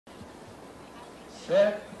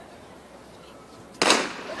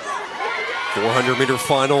400-meter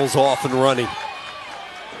finals off and running.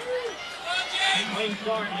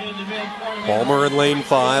 Palmer in lane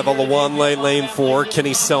 5, Alawanle lane 4,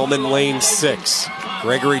 Kenny Selmon lane 6.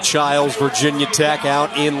 Gregory Childs, Virginia Tech,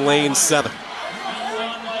 out in lane 7.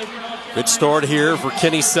 Good start here for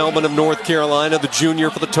Kenny Selmon of North Carolina, the junior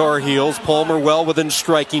for the Tar Heels. Palmer well within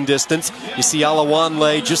striking distance. You see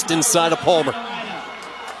Alawanle just inside of Palmer.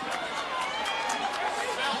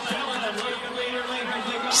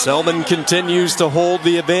 Selmon continues to hold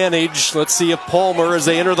the advantage. Let's see if Palmer, as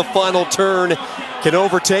they enter the final turn, can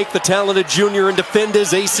overtake the talented junior and defend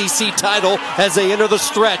his ACC title as they enter the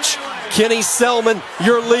stretch. Kenny Selmon,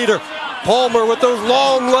 your leader. Palmer with those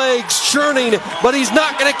long legs churning, but he's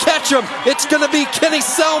not going to catch him. It's going to be Kenny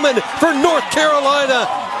Selmon for North Carolina.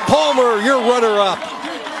 Palmer, your runner-up.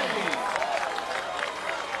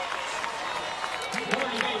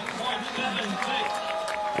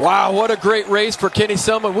 Wow, what a great race for Kenny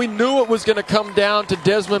Selmon. We knew it was going to come down to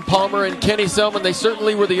Desmond Palmer and Kenny Selmon. They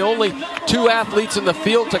certainly were the only two athletes in the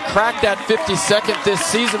field to crack that 52nd this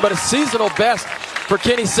season, but a seasonal best for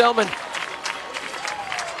Kenny Selmon.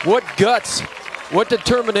 What guts, what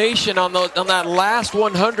determination on that last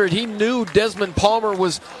 100. He knew Desmond Palmer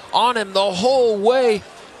was on him the whole way.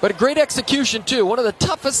 But a great execution, too. One of the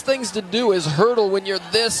toughest things to do is hurdle when you're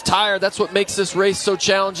this tired. That's what makes this race so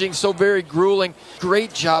challenging, so very grueling.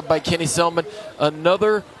 Great job by Kenny Selmon.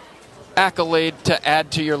 Another accolade to add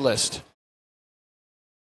to your list.